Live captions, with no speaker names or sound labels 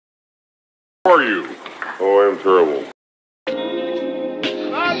How are you? Oh, I am terrible.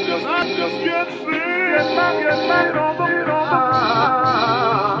 I just get sick on the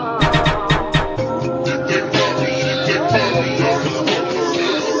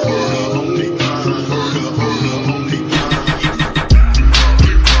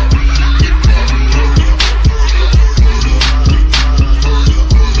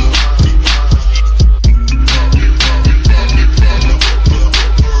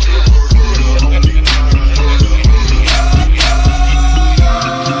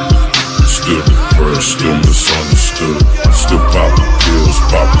Still misunderstood, still popping pills,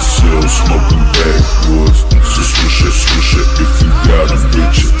 popping seals, smoking backwoods. So swish it if you got a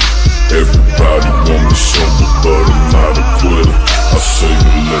bitch. Everybody want me sober, but I'm not a quitter. I say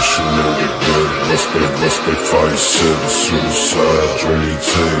the less you know the better. Respect fire, said the suicide drain.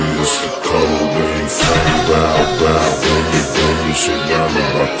 Tell you it's the cold, they ain't fame. Bow, baby, surrounded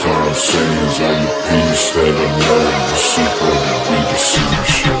by crime scenes. On the piece that I know, the super, the beat, the same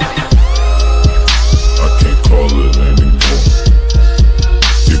shit. Call it anymore.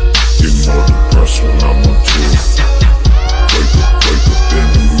 Get more depressed when I'm on tour. Wake up in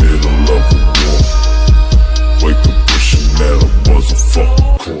the middle of a war. Wake up wishing that I was a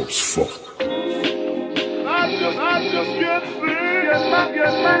fucking corpse. Fuck. I just get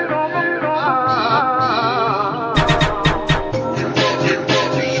sick on the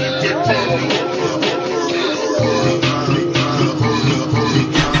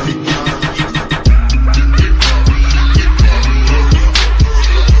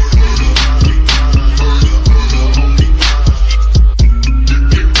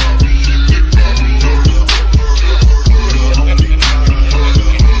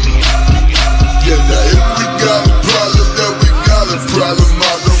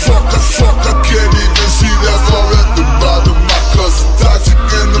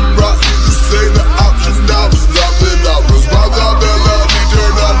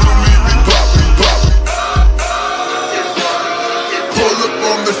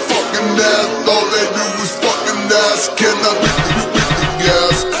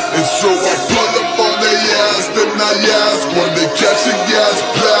when they catch a gas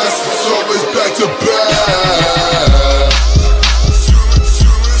blast, it's always back to back.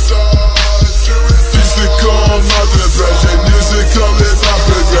 Music on my progression, music on my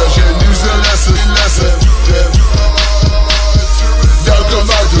progression, using lesson. Now come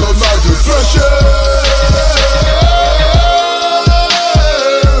my depression.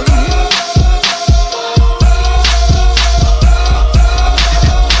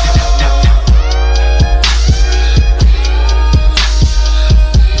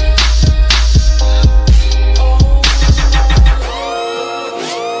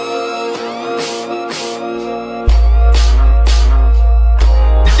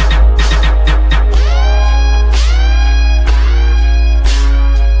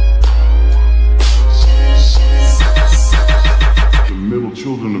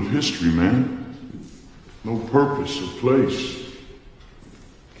 Children of history, man. No purpose or place.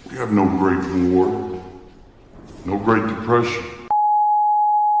 We have no Great War, no Great Depression.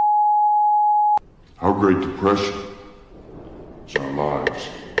 Our Great Depression is our lives.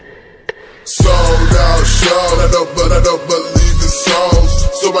 Sold out show, but I don't believe in souls.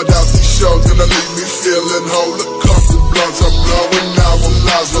 So I doubt these shows gonna leave me feeling whole. A couple blunts I'm blowing now, I'm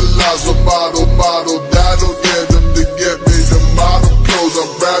lies, a bottle, that'll get them to get me the model. I'd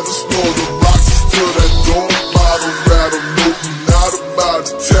rather slow the boxes to that door. Bottle rattle, moving out about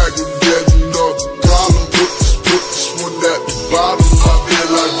the tag and getting up the problem. Put this one at the bottom. I feel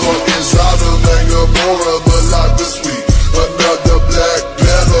like fucking Sodom, Gomorrah, but like this week, another black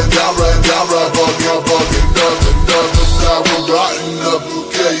pedal. Down right, bugging, nothing. Now we're rotten up,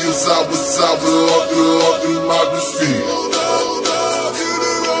 okay, it's out, up through my feet.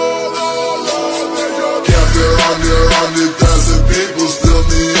 Count the 100,000 people still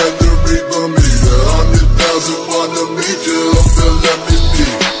me at the reaper meter. 100,000 wanna meet you, feel let me be.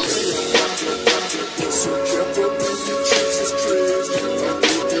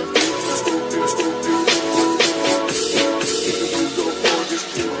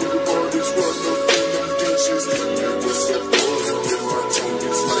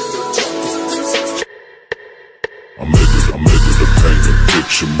 I'm able to paint a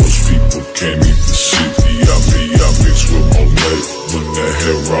picture most people can't even see. I mix with Monet when the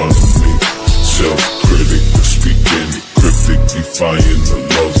hair on me. Self-critic, speaking cryptic, defying the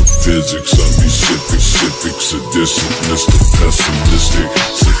laws of physics. Unspecific, sadistic, Mr. Pessimistic.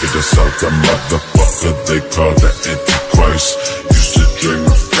 Sick of the South, that motherfucker they call the Antichrist. Used to dream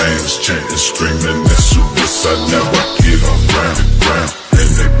of fans chanting, screaming that suicide. Now I get on ground, and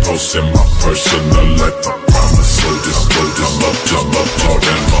they post lost in my personal life. I promise, so just go, just love, all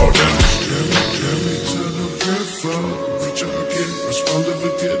down. Get me to the river, reach out again, respond to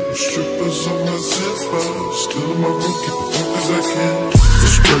forget. Strippers on my zipper, still in my room, keep it quick as I can.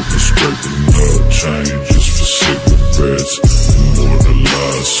 Scraping up changes for cigarettes.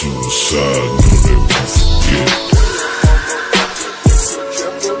 Immortalized suicide, no they won't forget.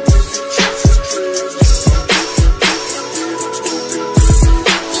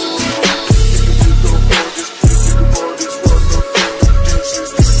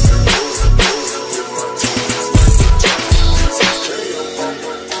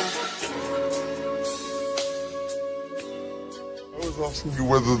 Asking you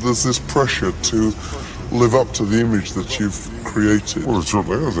whether there's this pressure to live up to the image that you've created. Well, it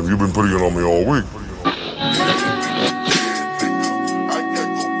certainly is, and you've been putting it on me all week.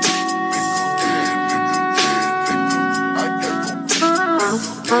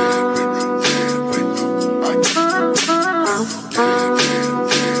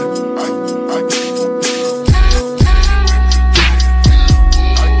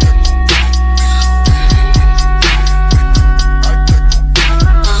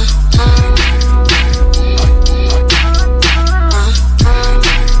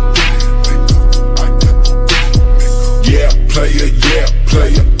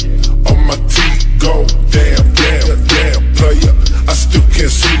 Player, on my teeth go, damn, player. I still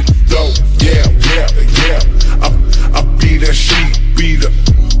can't sleep though, yeah. I be that sheep beater,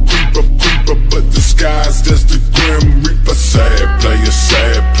 creeper, but disguised as the grim reaper. Sad player.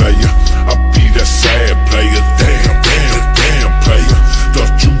 I be that sad player, damn player.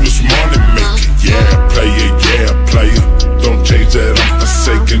 Thought you was money making, yeah, player. Don't change that, I'm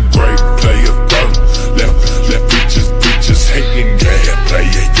forsaken, great player. Left bitches hating, yeah,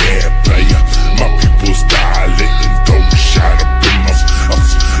 player. My people's dilating, don't shot up in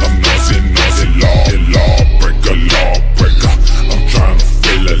I'm naughty, lawbreaker. I'm trying to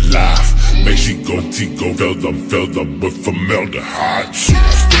feel alive. Make she go T-go, filled up with formaldehyde.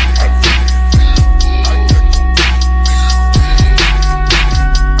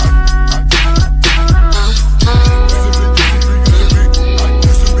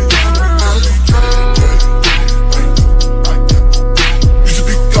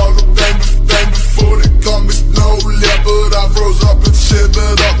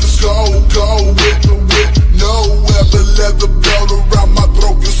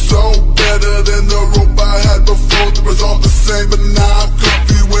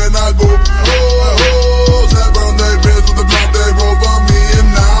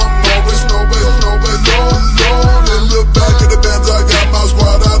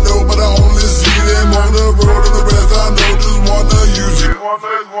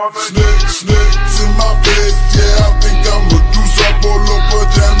 Snakes in my face, yeah, I think I'm Medusa. Polo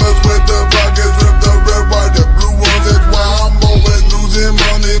pajamas with the pockets ripped, the red, white, the blue ones. That's why I'm always losing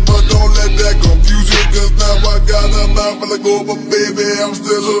money, but don't let that confuse you. Cause now I got a mouth full of gold, but baby, I'm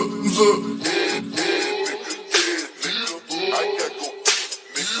still hooked.